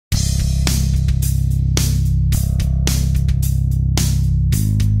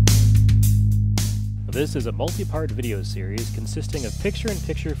This is a multi-part video series consisting of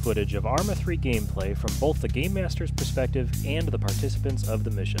picture-in-picture footage of Arma 3 gameplay from both the Game Master's perspective and the participants of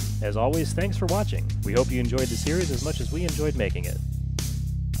the mission. As always, thanks for watching. We hope you enjoyed the series as much as we enjoyed making it.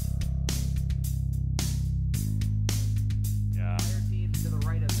 Yeah. Fire team to the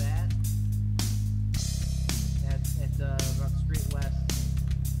right of that, at about straight west.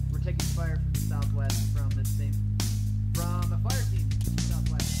 We're taking fire from the southwest from the fire team to the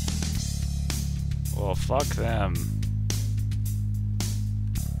southwest. Well, fuck them.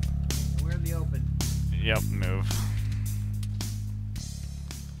 And we're in the open. Yep, move.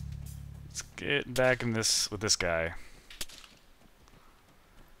 Let's get back in this with this guy.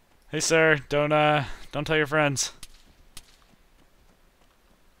 Hey, sir, don't tell your friends.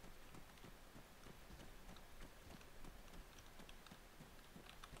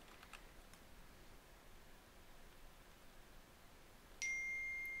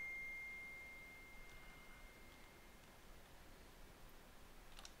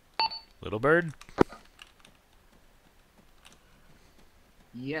 Little bird?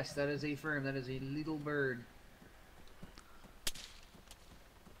 Yes, that is a firm. That is a little bird.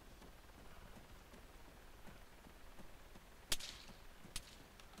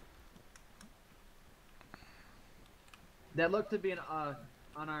 That looked to be an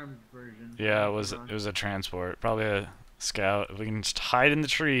unarmed version. Yeah, it was a transport. Probably a scout. If we can just hide in the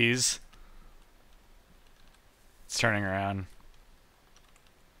trees. It's turning around.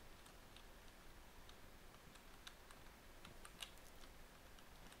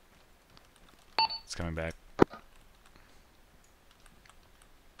 It's coming back.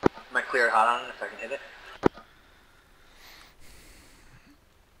 Am I clear hot on it if I can hit it?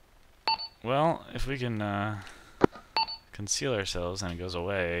 Well, if we can conceal ourselves and it goes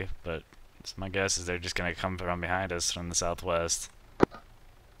away, but my guess is they're just gonna come from behind us from the southwest.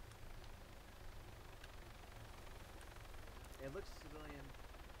 It looks civilian.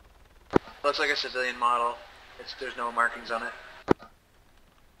 Looks like a civilian model. There's no markings on it.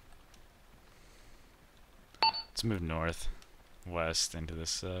 Let's move north, west into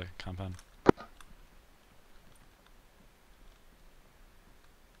this compound.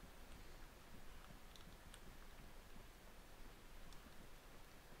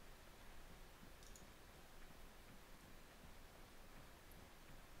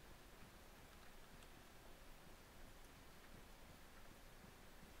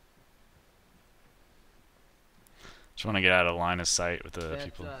 Just want to get out of line of sight with the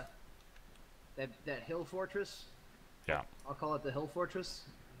people. That hill fortress. Yeah. I'll call it the hill fortress.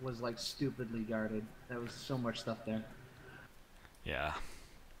 Was like stupidly guarded. There was so much stuff there. Yeah.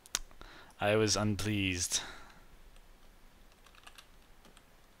 I was unpleased.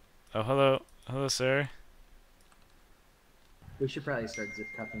 Oh, hello. Hello, sir. We should probably start zip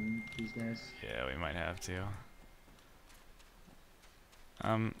cupping these guys. Yeah, we might have to.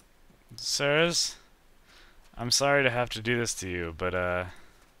 Sirs? I'm sorry to have to do this to you, but,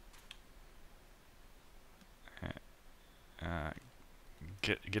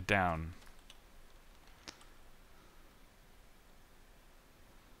 get down.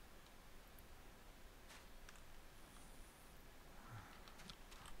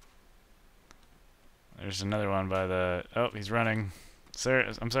 There's another one by the... Oh, he's running.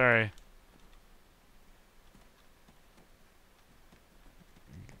 Sir, I'm sorry.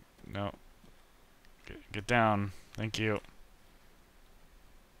 No. Get down. Thank you.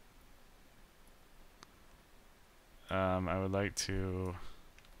 I would like to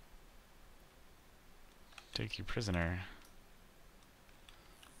take you prisoner.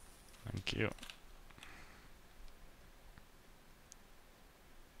 Thank you.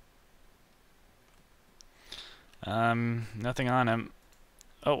 Nothing on him.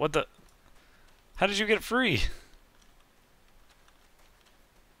 Oh, what the? How did you get free?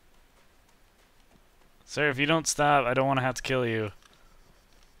 Sir, if you don't stop, I don't want to have to kill you.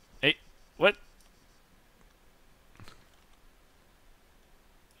 Hey, what?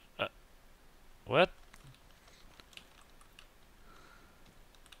 What?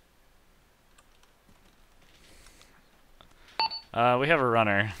 We have a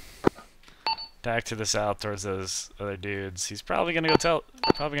runner. Back to the south towards those other dudes. He's probably gonna go tell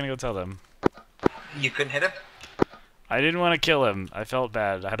them. You couldn't hit him? I didn't want to kill him. I felt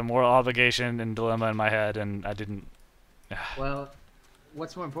bad. I had a moral obligation and dilemma in my head, and I didn't. Well,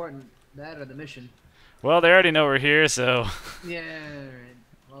 what's more important, that or the mission? Well, they already know we're here, so. Yeah, right.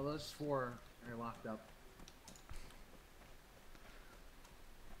 Well, those 4 are locked up.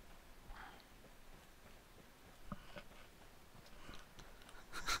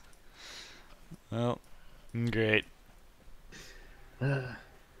 Well, great.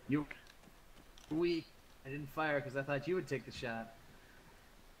 You Weak. I didn't fire because I thought you would take the shot.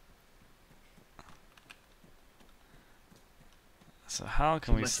 So how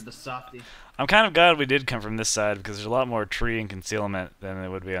can Too we... much of the softy. I'm kind of glad we did come from this side because there's a lot more tree and concealment than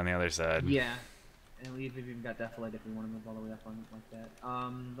there would be on the other side. Yeah. And we've even got Defilade if we want to move all the way up on it like that.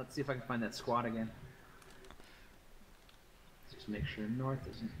 Let's see if I can find that squad again. Just make sure north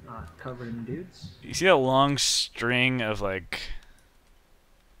is not covered in dudes. You see that long string of like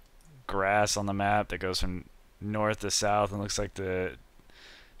grass on the map that goes from north to south and looks like the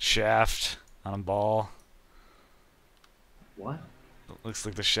shaft on a ball? What? It looks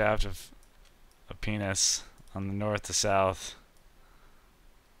like the shaft of a penis on the north to south.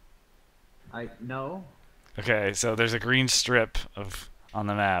 No. Okay, so there's a green strip on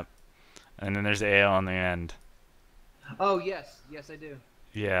the map, and then there's the AO on the end. Oh yes, yes I do.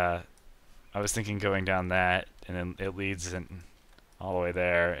 Yeah, I was thinking going down that, and then it leads all the way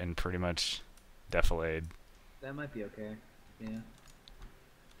there, and pretty much Defilade. That might be okay. Yeah.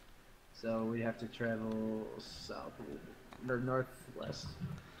 So we'd have to travel south or northwest.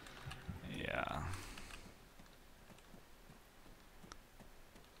 Yeah.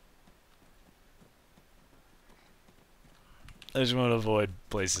 I just want to avoid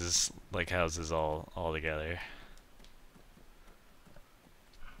places like houses all together.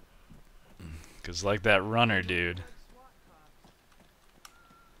 Cause like that runner dude.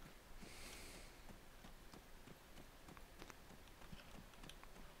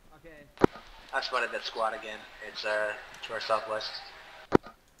 Okay. I spotted that squad again. It's to our southwest.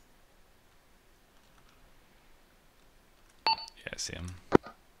 Yeah, I see him.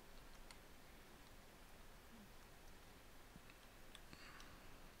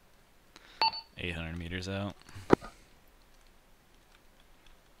 $800 meters out.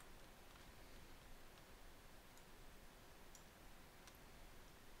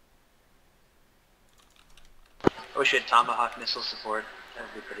 I wish we had Tomahawk missile support. That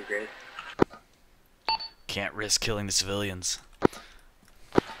would be pretty great. Can't risk killing the civilians.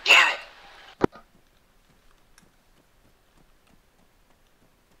 Damn it!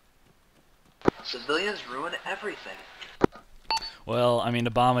 Civilians ruin everything. Well, I mean,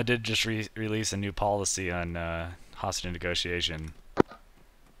 Obama did just release a new policy on hostage negotiation.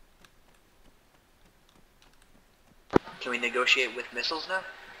 Can we negotiate with missiles now?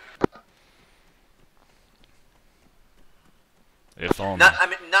 If only. Not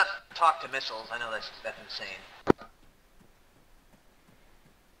talk to missiles. I know that's insane.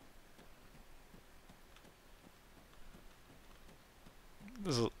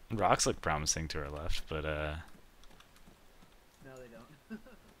 Those rocks look promising to our left, but No, they don't.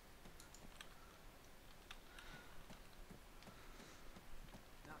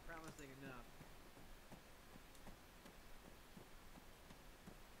 Not promising enough.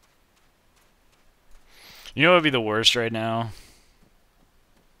 you know what would be the worst right now?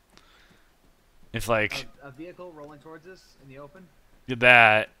 If like A vehicle rolling towards us in the open?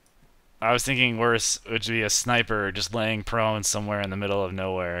 that, I was thinking worse would be a sniper just laying prone somewhere in the middle of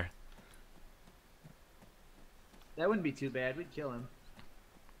nowhere. That wouldn't be too bad. We'd kill him.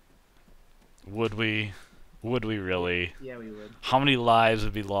 Would we? Would we really? Yeah, we would. How many lives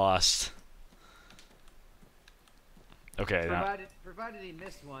would be lost? Okay. Provided he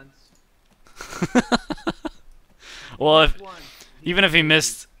missed once. Well, Missed once, even if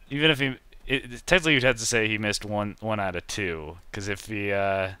he technically you'd have to say he missed one out of two, because if he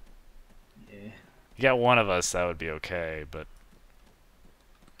Yeah. he got one of us, that would be okay, but.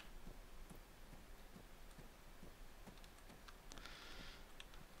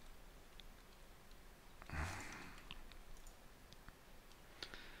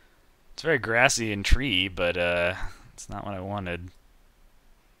 It's very grassy and tree, but it's not what I wanted.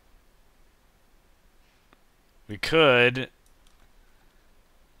 We could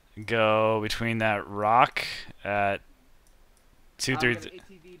go between that rock at 2-3.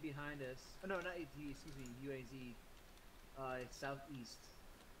 ATV behind us. Oh, no, not ATV. Excuse me. UAZ. It's southeast.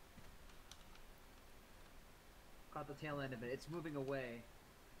 Caught the tail end of it. It's moving away.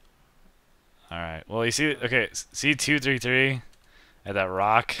 All right. Well, you see, okay, see 233 at that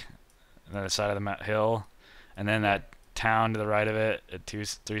rock, on the other side of the hill, and then that town to the right of it at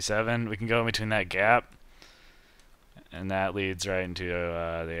 237. We can go in between that gap, and that leads right into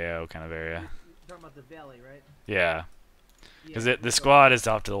the AO kind of area. You're talking about the valley, right? Yeah, because Yeah, the squad is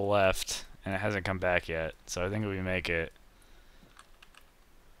off to the left, and it hasn't come back yet. So I think if we make it,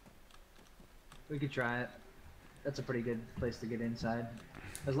 we could try it. That's a pretty good place to get inside,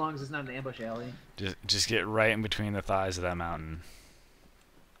 as long as it's not an ambush alley. just get right in between the thighs of that mountain.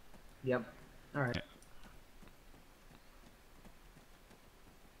 Yep. All right. Yeah.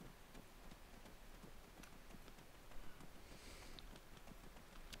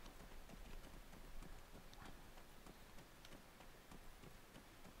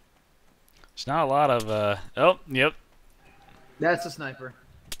 There's not a lot of, oh, yep. That's a sniper.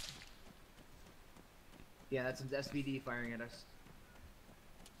 Yeah, that's an SVD firing at us.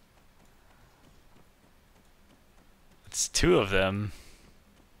 It's two of them.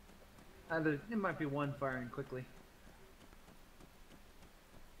 There might be one firing quickly.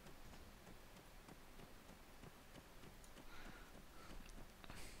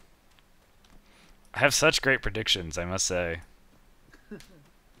 I have such great predictions, I must say.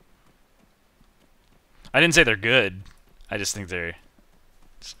 I didn't say they're good. I just think they're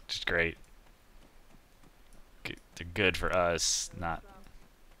just great. They're good for us, not...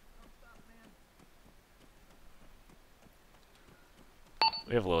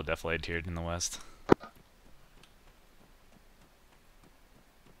 We have a little deflated here in the west.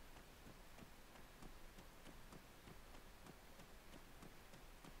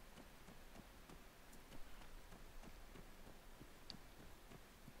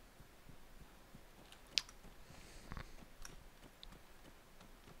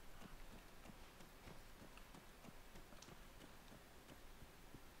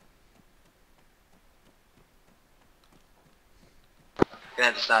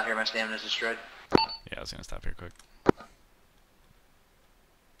 Gonna have to stop here, my stamina's destroyed. Yeah, I was gonna stop here quick.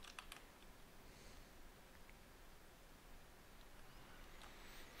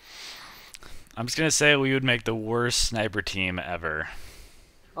 I'm just gonna say we would make the worst sniper team ever.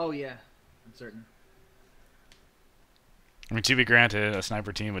 Oh yeah, I'm certain. I mean, to be granted, a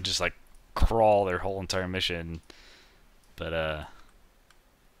sniper team would just like crawl their whole entire mission, but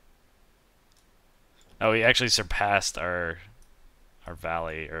oh, we actually surpassed our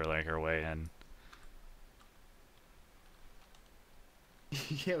valley, or like our way in.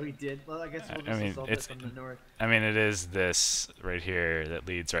 Yeah, we did. Well, I guess we'll just I mean, assault it's... it from the north. I mean, it is this right here that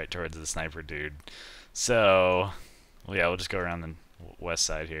leads right towards the sniper dude. So, well, yeah, we'll just go around the west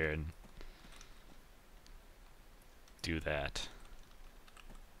side here and do that.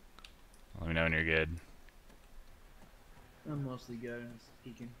 Let me know when you're good. I'm mostly good. I'm just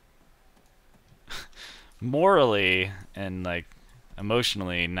peeking. Morally and like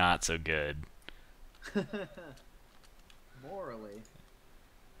emotionally, not so good. Morally.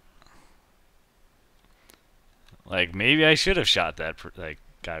 Like maybe I should have shot that like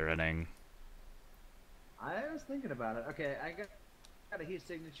guy running. I was thinking about it. Okay, I got a heat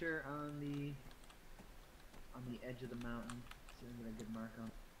signature on the edge of the mountain. See if I get a good mark on.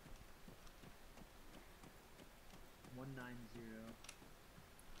 190.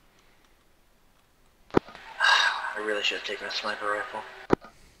 I really should have taken a sniper rifle.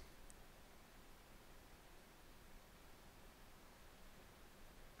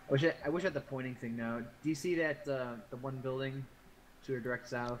 I wish I had the pointing thing now. Do you see that the one building to your direct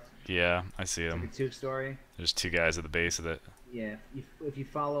south? Yeah, I see It's him. like a two-story. There's two guys at the base of it. Yeah, if you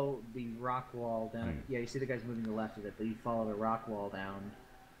follow the rock wall down, yeah, you see the guys moving to the left of it, but you follow the rock wall down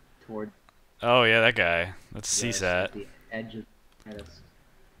toward. Oh yeah, that guy. That's yes, CSAT. at the edge of us.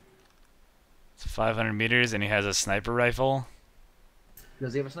 It's 500 meters, and he has a sniper rifle.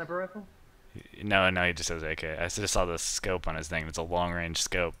 Does he have a sniper rifle? No, he just has AK. I just saw the scope on his thing. It's a long-range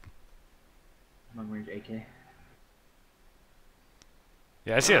scope. Long-range AK.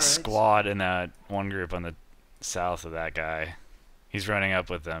 Yeah, I see a Alright. squad in that one group on the south of that guy. He's running up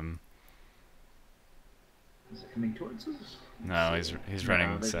with them. Is it coming towards us? No, he's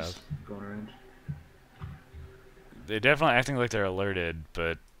running they're south. just going around. They're definitely acting like they're alerted,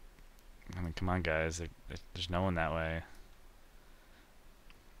 but I mean, come on, guys. There's no one that way.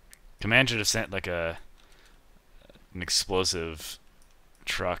 Command should have sent like an explosive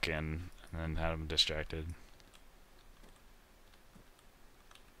truck in and then had them distracted.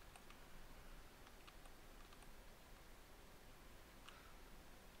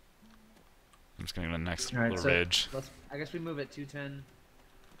 I'm just gonna go to the next Alright, little so ridge. I guess we move at 210,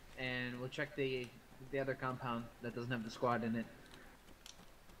 and we'll check the other compound that doesn't have the squad in it.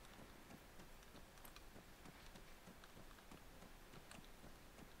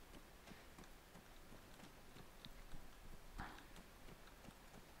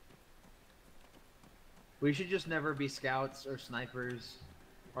 We should just never be scouts or snipers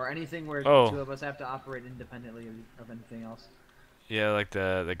or anything where the two of us have to operate independently of anything else. Yeah, like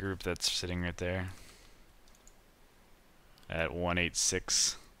the group that's sitting right there at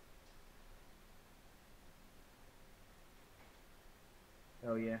 186.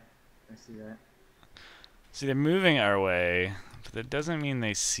 Oh yeah, I see that. See, they're moving our way, but that doesn't mean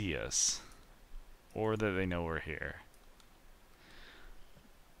they see us or that they know we're here.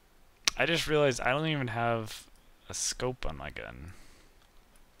 I just realized I don't even have a scope on my gun.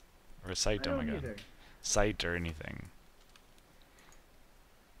 Or a sight on my gun. Either. Sight or anything.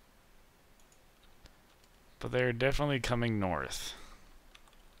 But they're definitely coming north.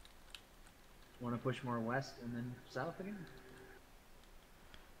 Want to push more west and then south again?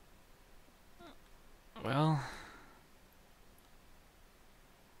 Well,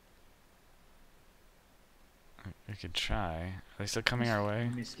 we could try. Are they still coming our way?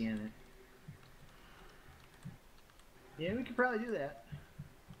 Let me scan it. Yeah, we could probably do that.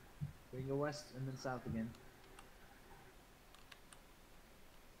 We can go west and then south again.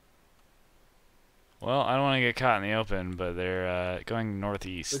 Well, I don't want to get caught in the open, but they're going We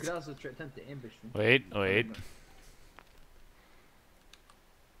northeast. could also attempt to ambush them. Wait.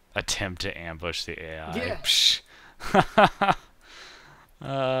 Attempt to ambush the AI. Yeah. Psh.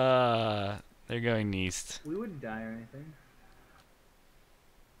 They're going east. We wouldn't die or anything.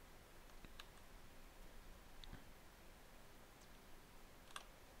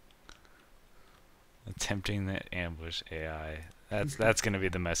 Attempting to ambush AI. That's going to be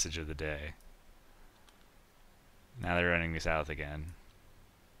the message of the day. Now they're running south again.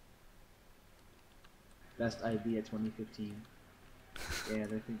 Best idea 2015. Yeah,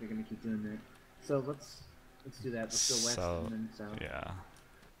 they think they're gonna keep doing that. So let's do that. Let's go west So, and then south. yeah.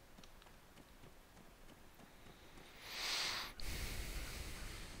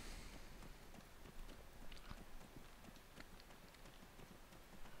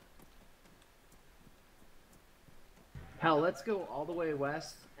 Hell, let's go all the way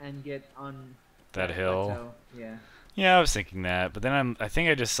west and get on That hill. plateau. Yeah. Yeah, I was thinking that, but then I think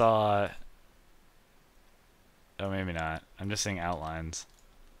I just saw. Oh, maybe not. I'm just seeing outlines.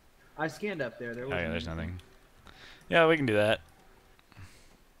 I scanned up there. There Oh wasn't yeah, there's anything. nothing. Yeah, we can do that.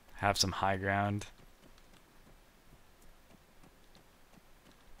 Have some high ground.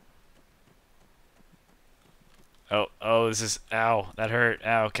 Oh, this is, ow, that hurt.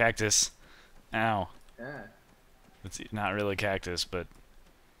 Ow, cactus. Ow. Yeah. It's not really cactus, but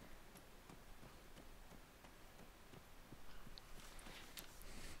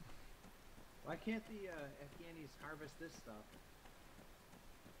Why can't the Afghanis harvest this stuff?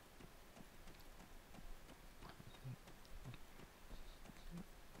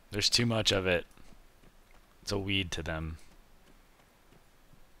 there's too much of it. It's a weed to them.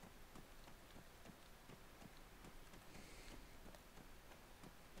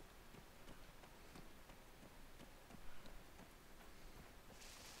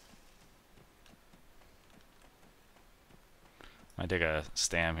 Might take a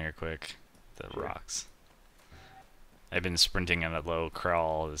stam here quick. The Sure. rocks. I've been sprinting at a low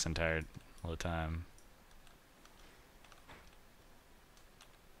crawl this entire whole time.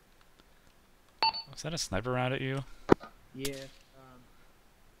 Was that a sniper round at you? Yeah. You're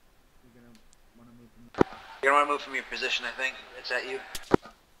gonna want to move from. You're gonna want to move from your position, I think. It's at you.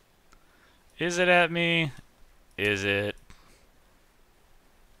 Is it at me? Is it?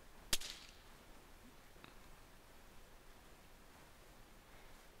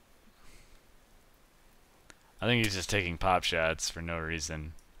 I think he's just taking pop shots for no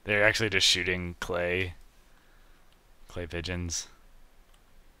reason. They're actually just shooting clay pigeons.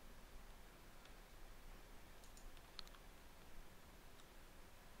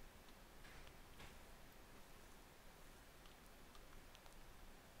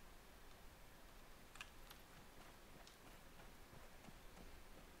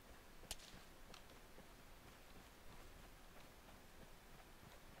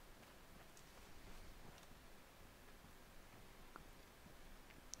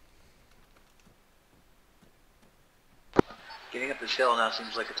 Getting up this hill now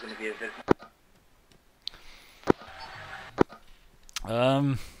seems like it's gonna be a bit.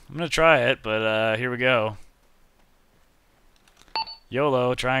 I'm gonna try it, but here we go.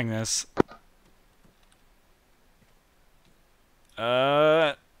 YOLO, trying this.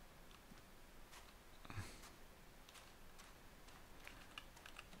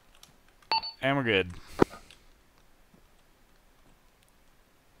 And we're good.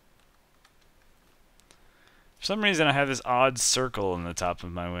 For some reason, I have this odd circle in the top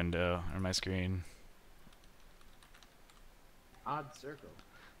of my window, or my screen. Odd circle.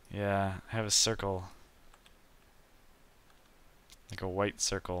 Yeah, I have a circle. Like a white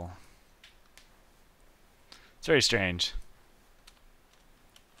circle. It's very strange.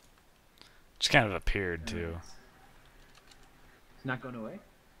 Just kind of appeared, too. It's not going away?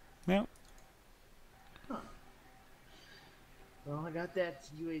 Nope. Huh. Well, I got that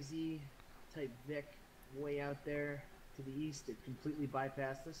UAZ type Vic way out there to the east. It completely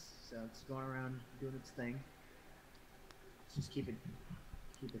bypassed us, so it's going around doing its thing. Let's just keep it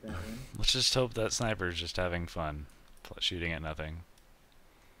that way. Let's just hope that sniper's just having fun, shooting at nothing.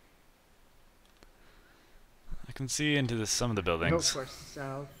 I can see into some of the Go buildings. for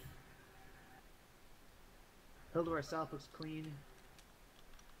south. Hill to our south looks clean.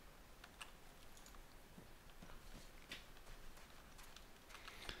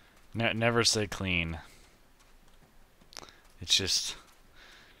 Never say clean. It's just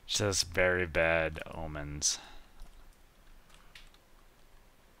very bad omens.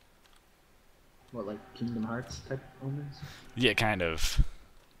 What, like Kingdom Hearts type omens? Yeah, kind of.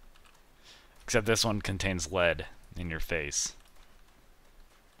 Except this one contains lead in your face.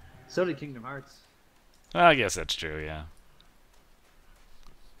 So did Kingdom Hearts. Well, I guess that's true, yeah.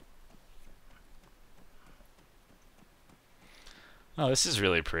 Oh, this is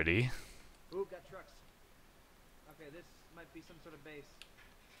really pretty. Ooh, got trucks. Okay, this might be some sort of base.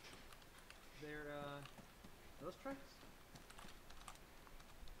 They're, are those trucks?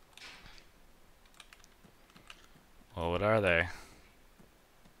 Well, what are they?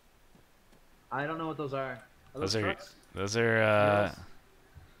 I don't know what those are. Are those Those are trucks? those are Yes.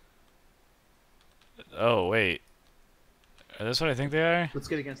 Oh, wait. Are this what I think they are? Let's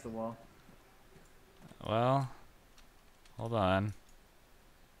get against the wall. Well, hold on.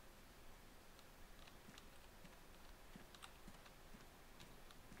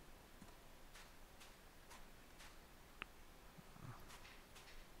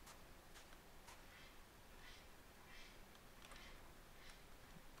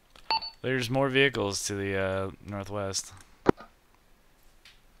 There's more vehicles to the northwest.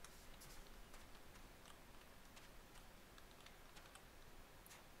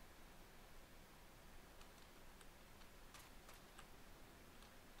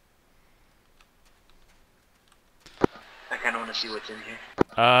 I kind of want to see what's in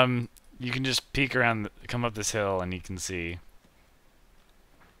here. You can just peek around, come up this hill, and you can see.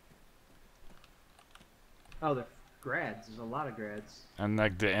 Oh, they're grads. There's a lot of grads. And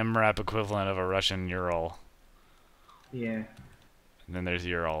like the MRAP equivalent of a Russian Ural. Yeah. And then there's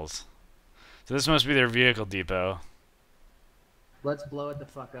Urals. So this must be their vehicle depot. Let's blow it the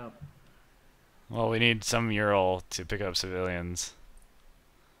fuck up. Well, we need some Ural to pick up civilians.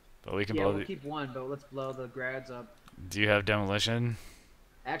 But we can Yeah, blow we'll the... keep one, but let's blow the grads up. Do you have demolition?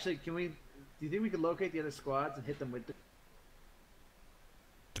 Actually, can we... Do you think we could locate the other squads and hit them with the...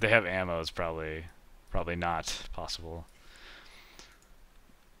 Do they have ammo? It's probably not possible.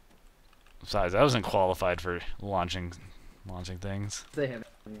 Besides, I wasn't qualified for launching things. They have...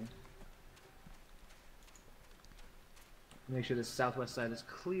 Yeah. Make sure the southwest side is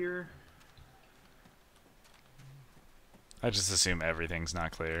clear. I just assume everything's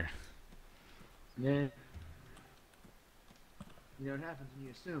not clear. Yeah. You know what happens when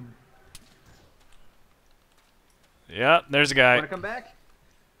you assume. Yep, there's a guy. Wanna come back?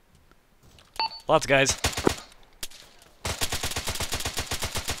 Lots of guys.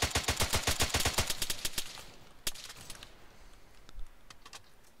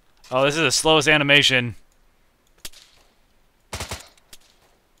 Oh, this is the slowest animation.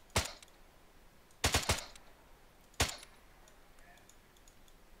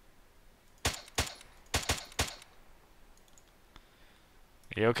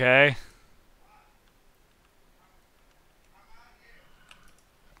 You okay?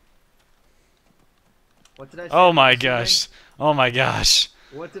 What did I say? Oh about my assuming? gosh. Oh my gosh.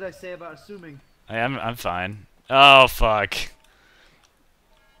 What did I say about assuming? I'm fine. Oh fuck.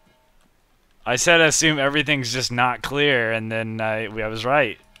 I said assume everything's just not clear, and then I was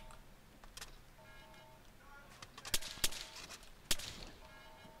right.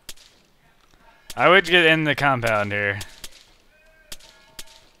 I would get in the compound here.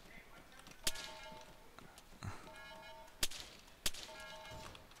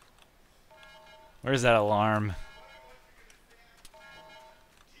 Where's that alarm?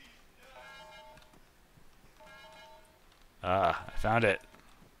 Ah, I found it.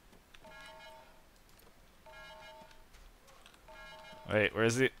 Wait,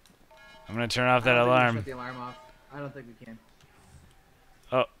 where's the... I'm gonna turn off that I don't think we can alarm. shut the alarm off. I don't think we can.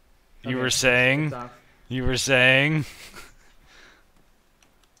 Oh, you Okay, were saying? it's off. You were saying?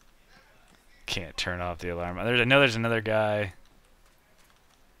 Can't turn off the alarm. There's another guy.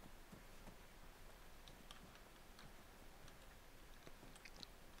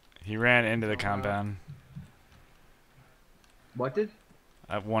 He ran into the compound. What did?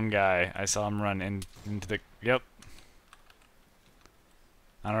 One guy. I saw him run into the... Yep.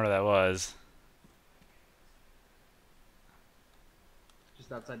 I don't know where that was.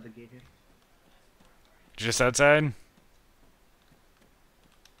 Just outside the gate here. Just outside?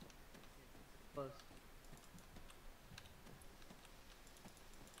 Close.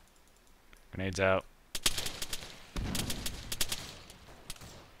 Grenades out.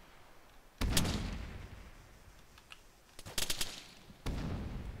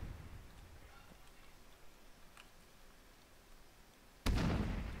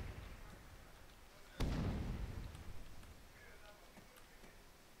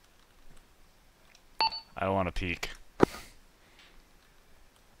 I don't want to peek.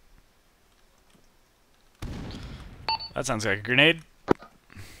 That sounds like a grenade.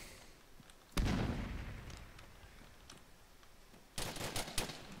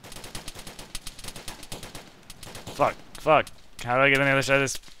 Fuck, fuck. How do I get on the other side of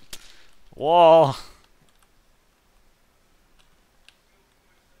this wall?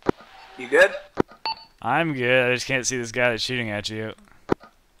 You good? I'm good. I just can't see this guy that's shooting at you.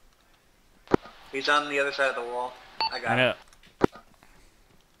 He's on the other side of the wall. I got I know. him.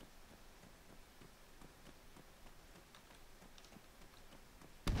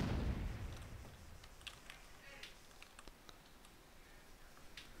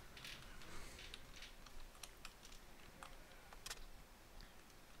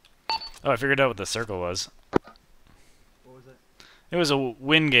 Oh, I figured out what the circle was. What was it? It was a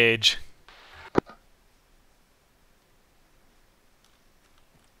wind gauge.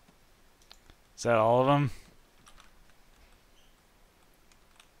 Is that all of them?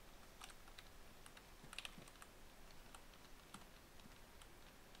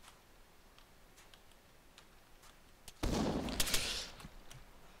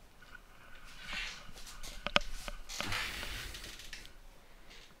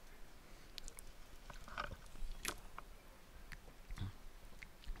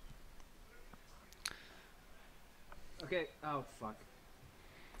 Okay. Oh fuck.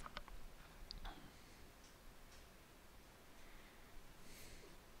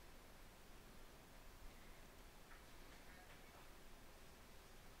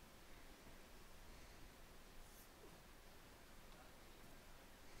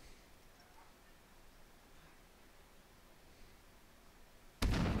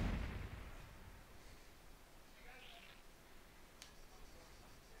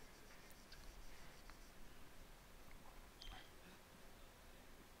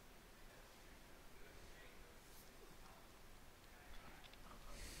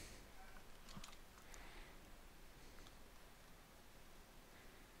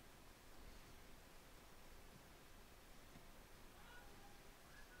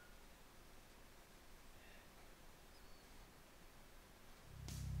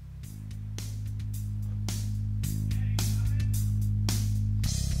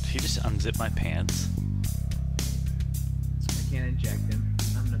 Did he just unzip my pants? I can't inject him.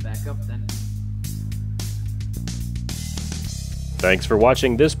 I'm gonna back up then. Thanks for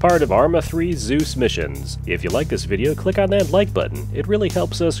watching this part of Arma 3 Zeus missions. If you like this video, click on that like button. It really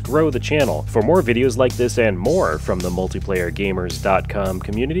helps us grow the channel. For more videos like this and more from the MultiplayerGamers.com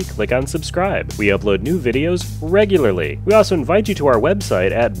community, click on subscribe. We upload new videos regularly. We also invite you to our website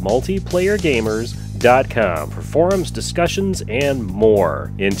at MultiplayerGamers.com for forums, discussions, and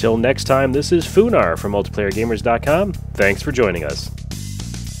more. Until next time, this is Funar from MultiplayerGamers.com. Thanks for joining us.